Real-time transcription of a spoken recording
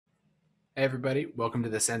Hey everybody, welcome to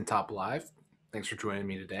this nTop Live. Thanks for joining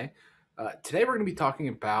me today. Today we're going to be talking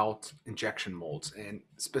about injection molds and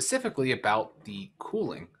specifically about the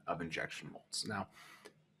cooling of injection molds. Now,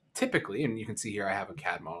 typically, and you can see here I have a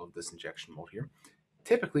CAD model of this injection mold here.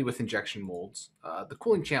 Typically with injection molds, the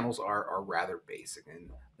cooling channels are rather basic. And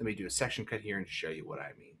let me do a section cut here and show you what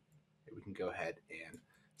I mean. We can go ahead and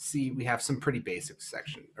see we have some pretty basic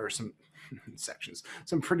section or some sections,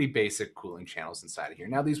 some pretty basic cooling channels inside of here.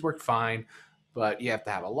 Now these work fine, but you have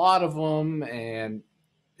to have a lot of them, and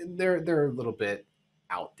they're a little bit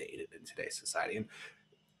outdated in today's society. And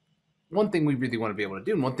one thing we really want to be able to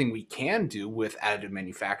do, and one thing we can do with additive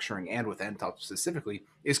manufacturing and with nTop specifically,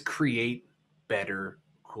 is create better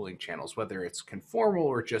cooling channels, whether it's conformal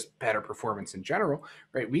or just better performance in general,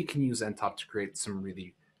 right? We can use nTop to create some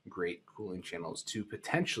really great cooling channels to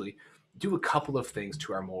potentially do a couple of things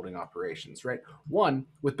to our molding operations, right? One,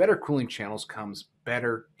 with better cooling channels comes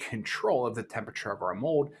better control of the temperature of our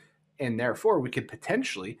mold, and therefore we could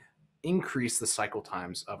potentially increase the cycle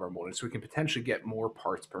times of our molding, so we can potentially get more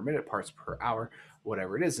parts per minute, parts per hour,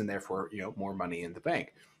 whatever it is, and therefore more money in the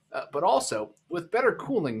bank. But also with better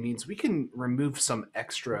cooling means we can remove some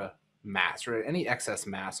extra mass, right? Any excess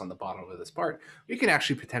mass on the bottom of this part, we can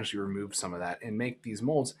actually potentially remove some of that and make these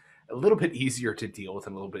molds a little bit easier to deal with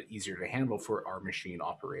and a little bit easier to handle for our machine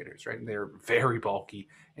operators, right? They're very bulky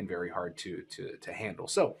and very hard to handle.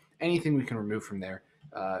 So anything we can remove from there,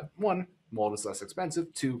 one, mold is less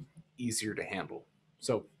expensive. Two, easier to handle.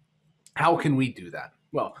 So how can we do that?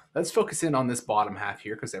 Well, let's focus in on this bottom half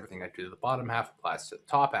here because everything I do to the bottom half applies to the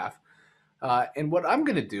top half. And what I'm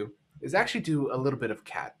going to do is actually do a little bit of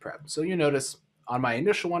CAD prep. So you notice on my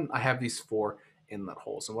initial one, I have these 4 inlet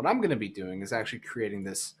holes. And what I'm going to be doing is actually creating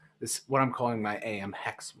this what I'm calling my AM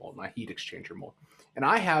hex mold, my heat exchanger mold. And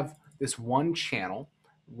I have this one channel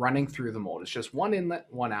running through the mold. It's just one inlet,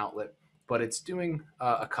 one outlet, but it's doing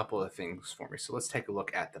a couple of things for me. So let's take a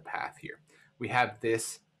look at the path here. We have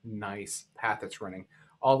this nice path that's running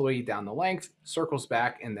all the way down the length, circles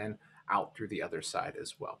back, and then out through the other side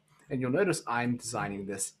as well. And you'll notice I'm designing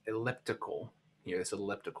this elliptical here, this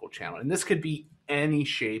elliptical channel. And this could be any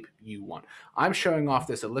shape you want. I'm showing off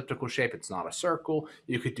this elliptical shape. It's not a circle.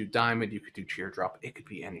 You could do diamond, you could do teardrop. It could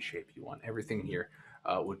be any shape you want. Everything here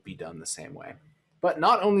would be done the same way. But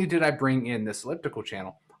not only did I bring in this elliptical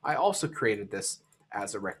channel, I also created this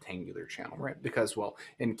as a rectangular channel, right? Because, well,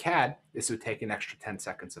 in CAD, this would take an extra 10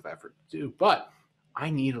 seconds of effort to do, but I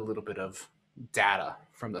need a little bit of data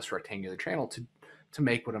from this rectangular channel to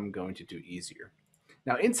make what I'm going to do easier.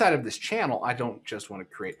 Now, inside of this channel, I don't just want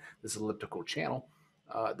to create this elliptical channel.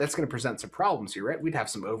 That's going to present some problems here, right? We'd have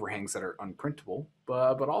some overhangs that are unprintable,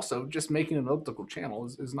 but also just making an elliptical channel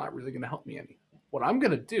is not really going to help me any. What I'm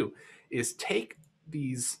going to do is take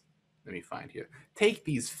these, let me find here, take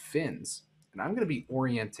these fins, and I'm going to be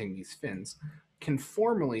orienting these fins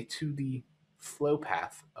conformally to the flow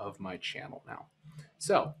path of my channel now.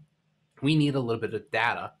 So we need a little bit of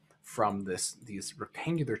data from these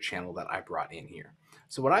rectangular channel that I brought in here.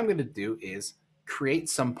 So what I'm going to do is create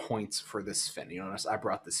some points for this fin. You notice I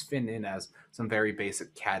brought this fin in as some very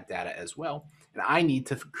basic CAD data as well. And I need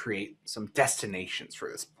to create some destinations for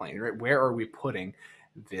this plane, right? Where are we putting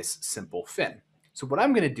this simple fin? So what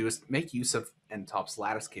I'm going to do is make use of nTop's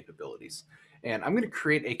lattice capabilities. And I'm going to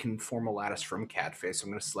create a conformal lattice from CAD face. So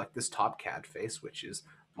I'm going to select this top CAD face, which is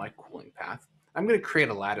my cooling path. I'm going to create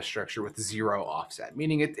a lattice structure with 0 offset,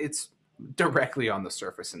 meaning it's directly on the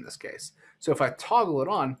surface in this case. So if I toggle it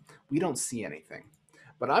on, we don't see anything.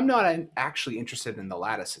 But I'm not actually interested in the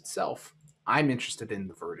lattice itself. I'm interested in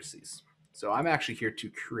the vertices. So I'm actually here to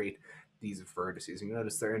create these vertices. And you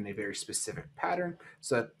notice they're in a very specific pattern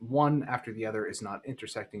so that one after the other is not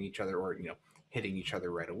intersecting each other or hitting each other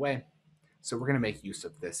right away. So we're going to make use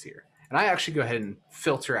of this here. And I actually go ahead and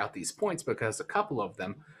filter out these points because a couple of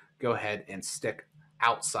them go ahead and stick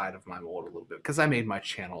outside of my mold a little bit because I made my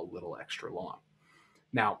channel a little extra long.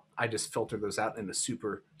 Now, I just filter those out in a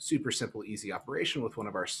super simple, easy operation with one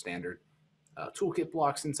of our standard toolkit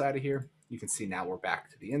blocks inside of here. You can see now we're back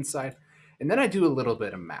to the inside. And then I do a little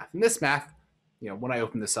bit of math. And this math, when I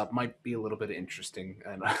open this up, might be a little bit interesting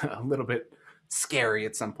and a little bit scary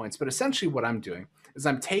at some points. But essentially what I'm doing is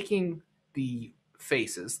I'm taking the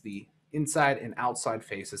faces, the inside and outside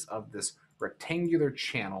faces of this rectangular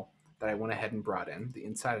channel that I went ahead and brought in, the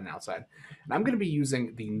inside and outside. And I'm going to be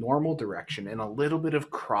using the normal direction and a little bit of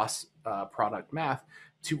cross product math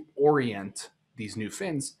to orient these new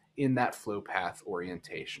fins in that flow path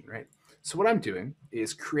orientation, right? So what I'm doing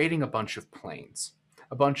is creating a bunch of planes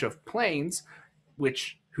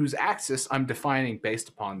whose axis I'm defining based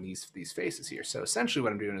upon these faces here. So essentially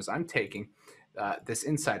what I'm doing is I'm taking this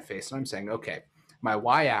inside face, and I'm saying, okay, my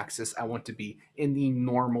y-axis, I want to be in the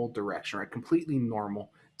normal direction, right? Completely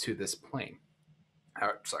normal to this plane,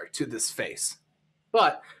 sorry, to this face.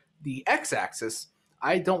 But the x-axis,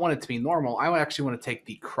 I don't want it to be normal. I actually want to take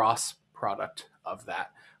the cross product of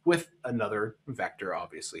that with another vector,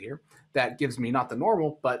 obviously here, that gives me not the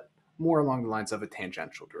normal, but more along the lines of a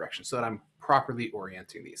tangential direction so that I'm properly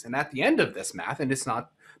orienting these. And at the end of this math, and it's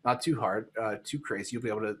not too hard, too crazy, you'll be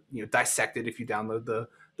able to dissect it if you download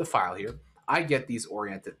the file here. I get these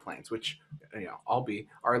oriented planes, which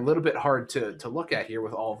are a little bit hard to look at here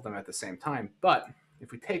with all of them at the same time. But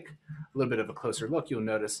if we take a little bit of a closer look, you'll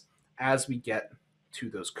notice as we get to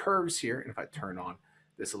those curves here, and if I turn on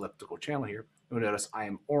this elliptical channel here, you'll notice I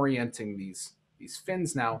am orienting these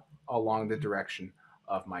fins now along the direction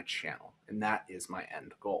of my channel, and that is my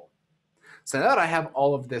end goal. So now that I have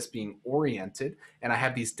all of this being oriented and I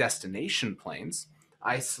have these destination planes,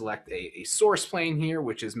 I select a source plane here,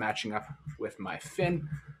 which is matching up with my fin,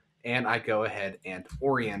 and I go ahead and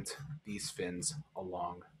orient these fins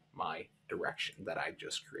along my direction that I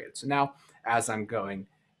just created. So now as I'm going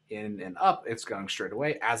in and up, it's going straight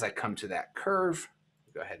away. As I come to that curve,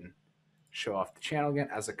 go ahead and show off the channel again.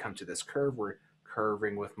 As I come to this curve, we're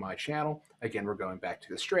curving with my channel. Again, we're going back to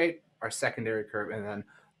the straight, our secondary curve, and then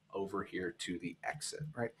over here to the exit,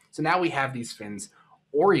 right? So now we have these fins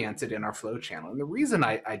oriented in our flow channel. And the reason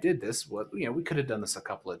I did this was, we could have done this a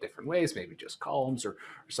couple of different ways, maybe just columns or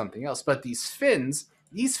something else. But these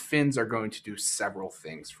fins are going to do several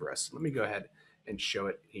things for us. Let me go ahead and show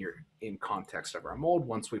it here in context of our mold.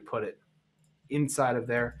 Once we put it inside of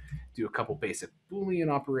there, do a couple basic Boolean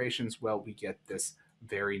operations, well, we get this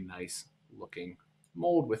very nice looking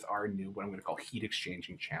mold with our new, what I'm going to call heat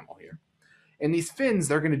exchanging channel here. And these fins,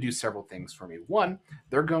 they're going to do several things for me. One,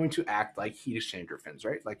 they're going to act like heat exchanger fins,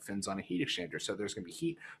 right? Like fins on a heat exchanger. So there's going to be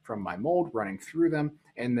heat from my mold running through them,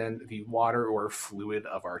 and then the water or fluid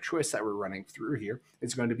of our choice that we're running through here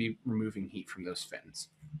is going to be removing heat from those fins.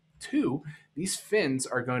 Two, these fins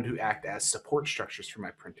are going to act as support structures for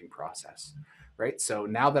my printing process, right? So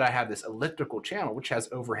now that I have this elliptical channel, which has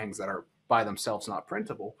overhangs that are by themselves not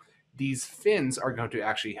printable, these fins are going to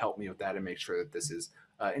actually help me with that and make sure that this is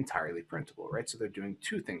entirely printable, right? So they're doing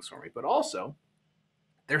two things for me, but also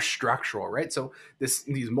they're structural, right? So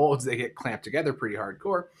these molds, they get clamped together pretty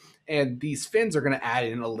hardcore, and these fins are going to add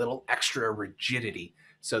in a little extra rigidity.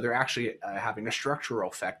 So they're actually having a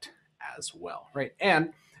structural effect as well, right?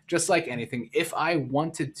 And just like anything, if I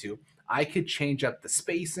wanted to, I could change up the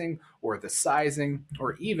spacing or the sizing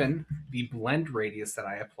or even the blend radius that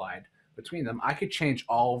I applied between them. I could change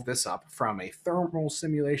all of this up from a thermal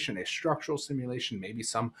simulation, a structural simulation, maybe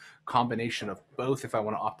some combination of both if I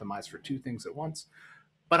want to optimize for two things at once.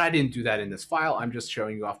 But I didn't do that in this file. I'm just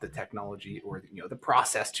showing you off the technology or the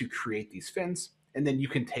process to create these fins, and then you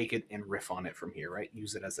can take it and riff on it from here, right?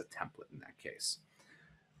 Use it as a template in that case.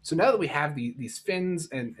 So now that we have these fins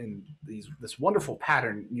and this wonderful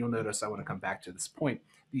pattern, you'll notice I want to come back to this point.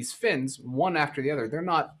 These fins, one after the other, they're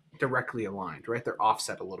not directly aligned, right? They're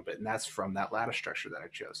offset a little bit, and that's from that lattice structure that I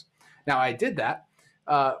chose. Now, I did that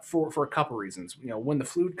for a couple reasons. When the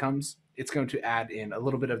fluid comes, it's going to add in a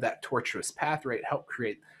little bit of that tortuous path, right? Help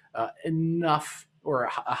create enough or a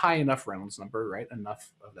high enough Reynolds number, right?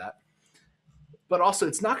 Enough of that. But also,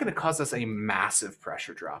 it's not going to cause us a massive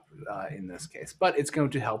pressure drop in this case, but it's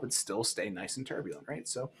going to help it still stay nice and turbulent, right?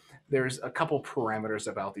 So there's a couple parameters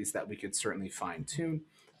about these that we could certainly fine tune.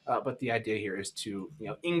 But the idea here is to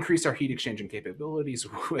increase our heat exchanging capabilities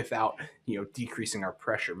without decreasing our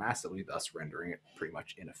pressure massively, thus rendering it pretty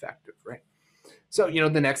much ineffective, right? So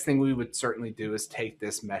the next thing we would certainly do is take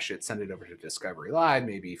this, mesh it, send it over to Discovery Live,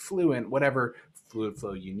 maybe Fluent, whatever fluid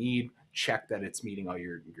flow you need. Check that it's meeting all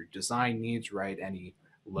your design needs, right? Any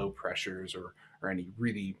low pressures or any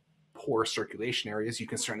really poor circulation areas, you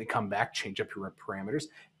can certainly come back, change up your parameters.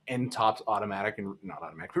 nTop's automatic and not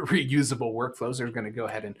automatic, but reusable workflows are going to go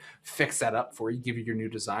ahead and fix that up for you, give you your new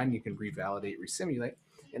design. You can revalidate, resimulate,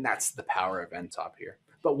 and that's the power of nTop here.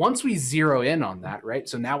 But once we zero in on that, right?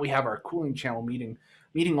 So now we have our cooling channel meeting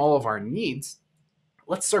all of our needs.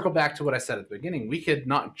 Let's circle back to what I said at the beginning. We could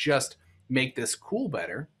not just make this cool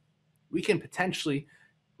better, we can potentially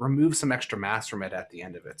remove some extra mass from it at the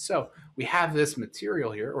end of it. So we have this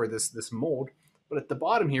material here, or this mold, but at the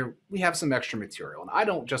bottom here, we have some extra material. And I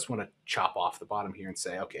don't just want to chop off the bottom here and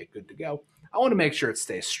say, okay, good to go. I want to make sure it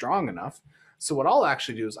stays strong enough. So what I'll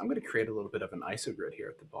actually do is I'm going to create a little bit of an isogrid here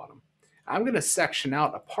at the bottom. I'm going to section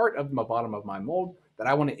out a part of the bottom of my mold that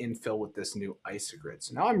I want to infill with this new isogrid.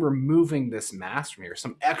 So now I'm removing this mass from here,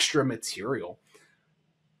 some extra material.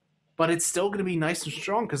 but it's still going to be nice and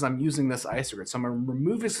strong because I'm using this isogrid. So I'm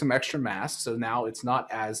removing some extra mass. So now it's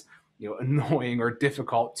not as annoying or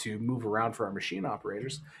difficult to move around for our machine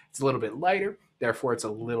operators. It's a little bit lighter, therefore it's a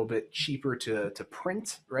little bit cheaper to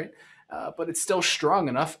print, right? But it's still strong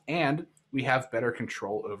enough, and we have better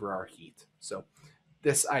control over our heat. So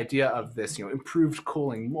this idea of this improved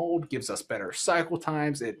cooling mold gives us better cycle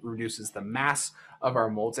times. It reduces the mass of our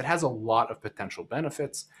molds. It has a lot of potential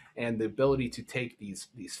benefits, and the ability to take these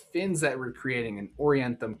fins that we're creating and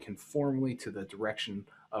orient them conformally to the direction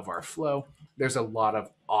of our flow. There's a lot of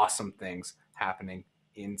awesome things happening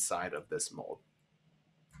inside of this mold.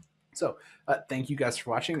 So thank you guys for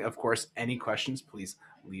watching. Of course, any questions, please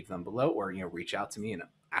leave them below, or reach out to me and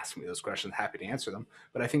ask me those questions. Happy to answer them.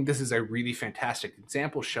 But I think this is a really fantastic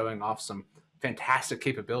example showing off some fantastic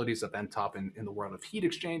capabilities of nTop in the world of heat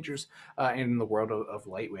exchangers and in the world of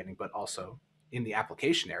lightweighting, but also in the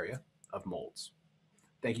application area of molds.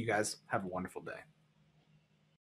 Thank you guys. Have a wonderful day.